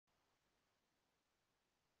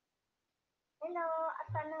Hello,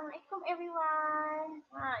 Assalamualaikum everyone.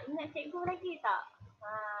 Ingat cikgu lagi tak?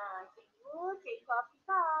 Cikgu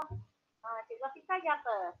Afika. Cikgu Afika ajar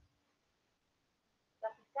apa? Cikgu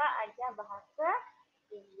Afika ajar bahasa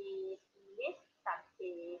Inggeris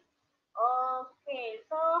sakit. Okay,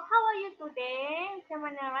 so how are you today? Macam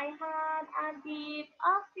mana Raihan, Adib,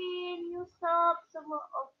 Afin, Yusof, semua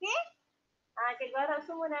okay? Cikgu harap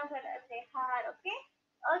semua dalam keadaan sehat, okay?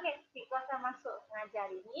 Okay, cikgu akan masuk mengajar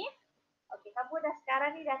ini. Okey, kamu dah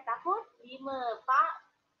sekarang ni dah tahun 5, Pak.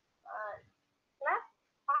 Kelas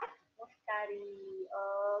 4 Musytari.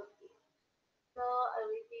 Okey. So, I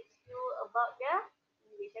will teach you about the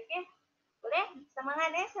English, okay? Boleh?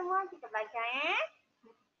 Semangat semua, kita belajar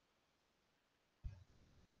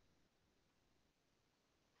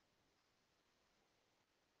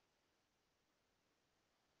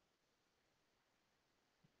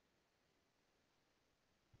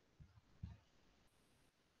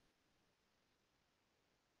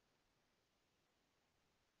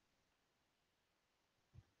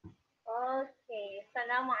Okey,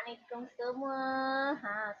 Assalamualaikum semua.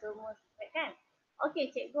 Semua sihat kan?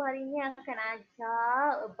 Okey, cikgu hari ni akan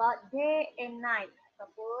ajar about day and night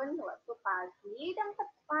ataupun waktu pagi dan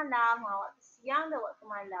malam, waktu siang dan waktu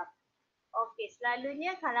malam. Okey,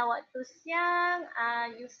 selalunya kalau waktu siang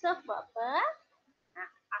Yusuf buat apa?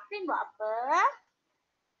 Afin buat apa?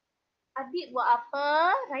 Adik buat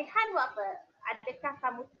apa? Raihan buat apa? Adakah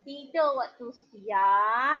kamu tidur waktu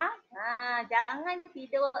siang? Jangan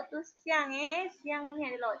tidur waktu siang Siang ni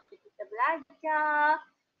adalah waktu kita belajar,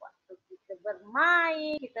 waktu kita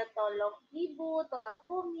bermain, kita tolong ibu, tolong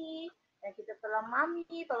bumi, dan kita tolong mami,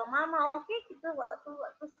 tolong mama. Okey, kita waktu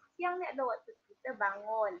siang ni adalah waktu kita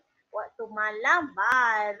bangun. Waktu malam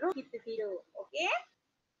baru kita tidur. Okey?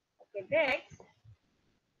 Okey, next.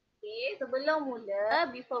 Okay, sebelum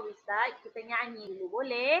mula, before we start, kita nyanyi dulu,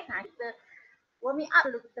 boleh? Kita warming up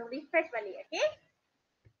dulu, kita refresh balik, okay?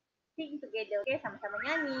 Sing together, okay? Sama-sama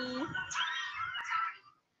nyanyi.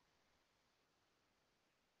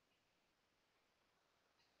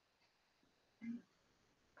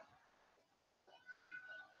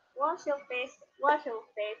 Wash your face, wash your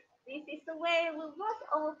face. This is the way we wash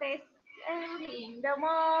our face early in the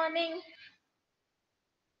morning.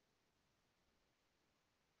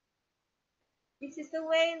 This is the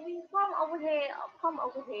way we comb our hair, comb our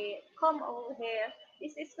hair, comb our hair.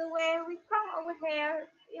 This is the way we comb our hair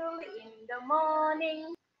early in the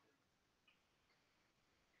morning.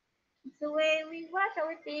 It's the way we brush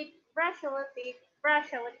our teeth, brush our teeth, brush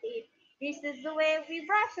our teeth. This is the way we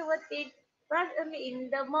brush our teeth, brush early in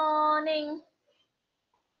the morning.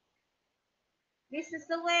 This is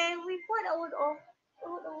the way we put our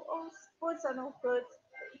clothes on our clothes.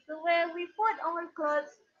 It's the way we put our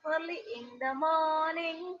clothes early in the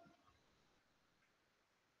morning.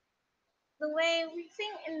 The way we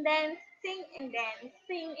sing and dance, sing and dance,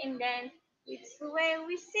 sing and dance. It's the way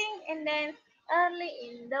we sing and dance early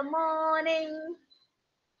in the morning.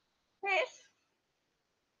 Yes.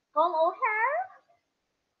 Comb our hair.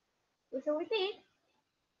 Brush our teeth.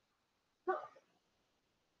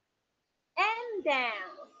 And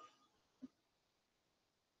down.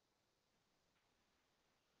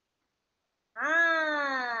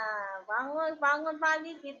 Bangun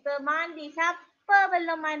pagi kita mandi. Siapa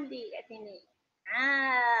belum mandi kat sini?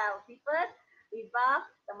 People, we bath,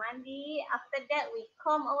 kita mandi. After that, we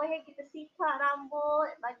comb our hair, kita sikat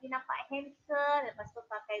rambut, bagi nampak handsome. Lepas tu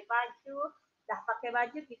pakai baju. Dah pakai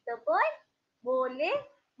baju, kita pun boleh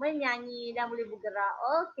menyanyi dan boleh bergerak.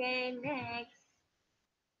 Okay, next.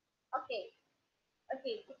 Okay,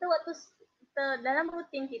 kita waktu kita dalam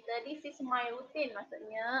rutin kita, this is my routine,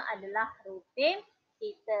 maksudnya adalah rutin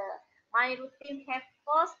kita. My routine have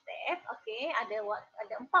 4 steps, okay, ada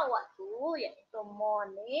 4 waktu, iaitu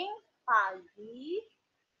morning, pagi,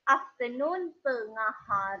 afternoon, tengah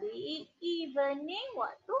hari, evening,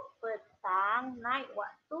 waktu petang, night,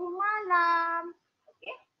 waktu malam.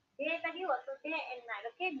 Okay, day tadi waktu day and night,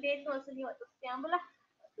 okay, day tu maksudnya waktu siang pula.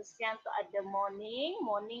 Waktu siang tu ada morning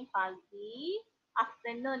pagi,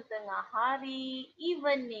 afternoon tengah hari,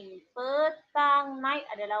 evening petang, night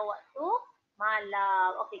adalah waktu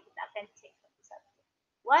malam. Okey, kita akan cek satu-satu.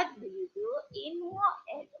 What do you do in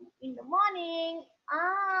the morning?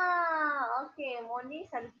 Okey, morning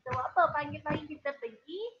selalu kita buat apa? Pagi-pagi kita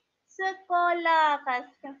pergi sekolah.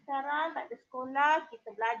 Sekarang tak ada sekolah,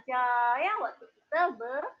 kita belajar ya.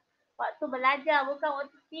 Waktu belajar, bukan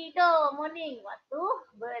waktu tidur. Morning, waktu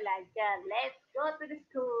belajar. Let's go to the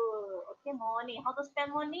school. Okay, morning. How to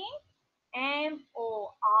spell morning?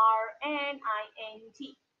 M-O-R-N-I-N-G.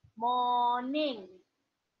 Morning.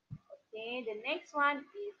 Okay, the next one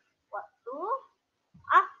is waktu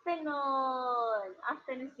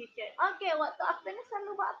Afternoon session. Okay, waktu afternoon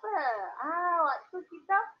selalu buat apa? Waktu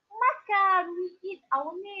kita makan, we eat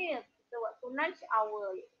our meal. Kita waktu lunch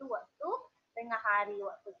hour, iaitu waktu tengah hari,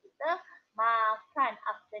 waktu kita makan.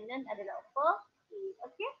 Afternoon adalah apa? Eat.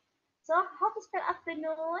 Okay. So, how to spell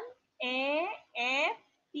afternoon? A-F-T-E-R-N-O-O-N.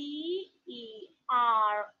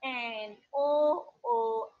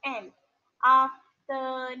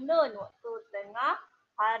 Afternoon, waktu tengah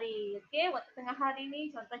hari. Okey, waktu tengah hari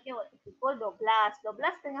ni contohnya waktu pukul 12.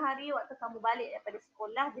 12 tengah hari waktu kamu balik daripada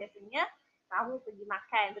sekolah biasanya kamu pergi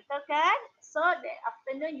makan. Betul kan? So, that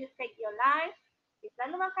afternoon you take your lunch. You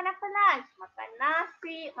selalu makan apa lunch? Makan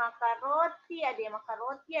nasi, makan roti. Ada yang makan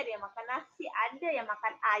roti, ada yang makan nasi. Ada yang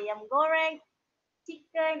makan ayam goreng,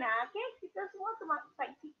 chicken. Okay, kita semua tu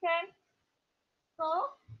makan chicken.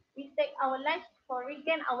 So, we take our lunch for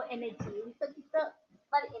regain our energy. Untuk kita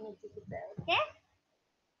balik energy kita. Okay?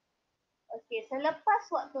 Okey, selepas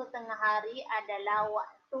waktu tengah hari adalah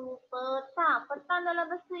waktu petang. Petang dalam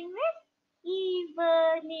bahasa Inggeris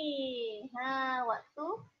evening. Waktu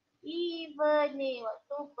evening,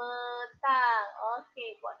 waktu petang.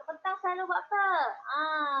 Okey, waktu petang selalu buat apa?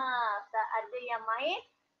 Ada yang main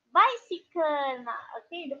bicycle.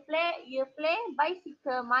 Okey, you play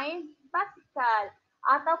bicycle, main basikal.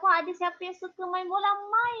 Ataupun ada siapa yang suka main bola,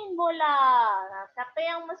 main bola. Siapa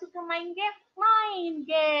yang suka main game, main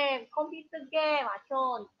game. Computer game.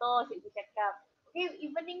 Contoh cikgu cakap. Okay,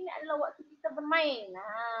 evening ni adalah waktu kita bermain.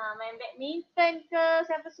 Main badminton ke,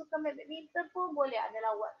 siapa suka main badminton pun boleh,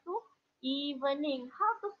 adalah waktu evening.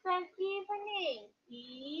 How to spell evening?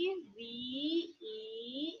 E-V-E-N-I-N-G.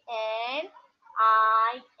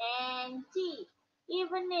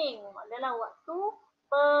 Evening adalah waktu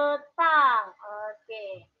petang.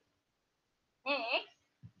 Okay. Next.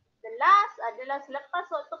 The last adalah selepas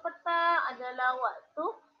waktu petang adalah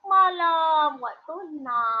waktu malam. Waktu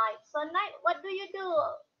night. So night, what do you do?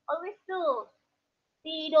 Always do.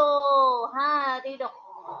 Tidur. Tidur.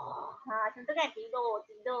 Contoh kan? Tidur.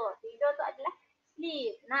 Tidur tu adalah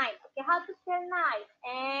sleep. Night. Okay, how to spell night?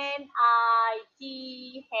 N-I-G-H-T.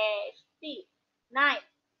 Night.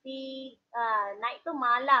 Night tu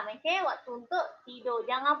malam, okay? Waktu untuk tidur.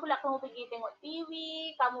 Jangan pula kamu pergi tengok TV,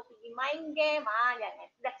 kamu pergi main game. Jangan.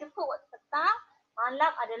 Dah cukup waktu petang. Malam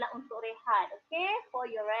adalah untuk rehat, okay? For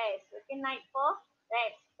your rest. Okay, night for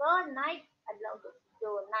rest. So, night adalah untuk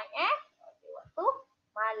tidur. Night, okay, waktu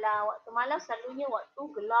malam. Waktu malam selalunya waktu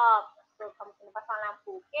gelap. So, kamu kena pasang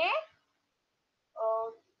lampu, okay?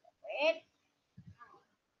 Wait.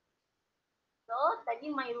 So, tadi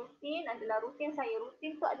my routine adalah rutin saya.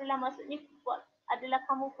 Rutin tu adalah maksudnya adalah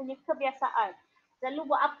kamu punya kebiasaan. Selalu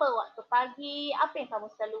buat apa waktu pagi, apa yang kamu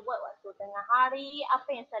selalu buat waktu tengah hari, apa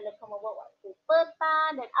yang selalu kamu buat waktu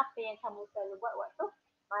petang, dan apa yang kamu selalu buat waktu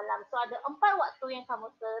malam. So, ada 4 waktu yang kamu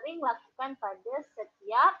sering lakukan pada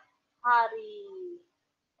setiap hari.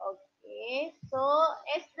 Okay, so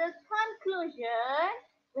as the conclusion,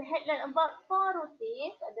 we had learned about 4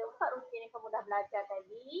 routines. Ada 4 rutin yang kamu dah belajar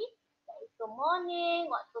tadi. Iaitu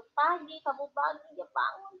morning, waktu pagi, kamu pagi je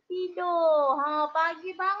bangun tidur.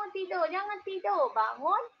 Pagi bangun tidur, jangan tidur,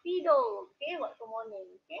 bangun tidur. Okay, waktu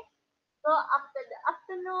morning. Okay, so after the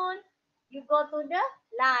afternoon, you go to the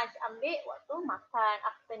lunch, ambil waktu makan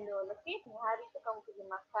afternoon. Okay, tengah hari tu kamu pergi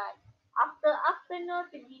makan. After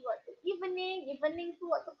afternoon, pergi waktu evening. Evening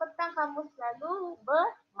tu waktu petang kamu selalu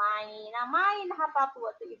bermain. Main apa-apa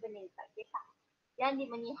waktu evening, tak kisah.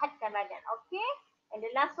 Yang menyihatkan badan. Okay? And the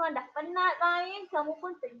last one, dah penat main, kamu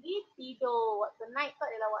pun pergi tidur. Waktu night tu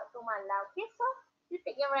adalah waktu malam. Okay, so you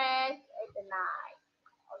take your rest at the night.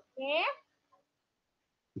 Okay?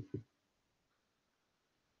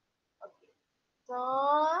 Okay. So,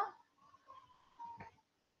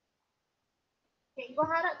 cikgu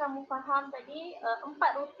harap kamu faham tadi 4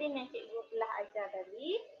 rutin yang cikgu telah ajar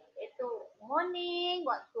tadi, iaitu morning,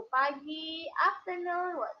 waktu pagi,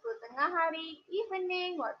 afternoon, waktu tengah hari,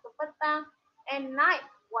 evening, waktu petang, and night,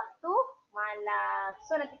 waktu malam.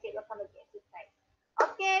 So nanti cikgu akan bagi exercise.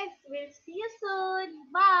 Okay, we'll see you soon.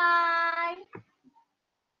 Bye.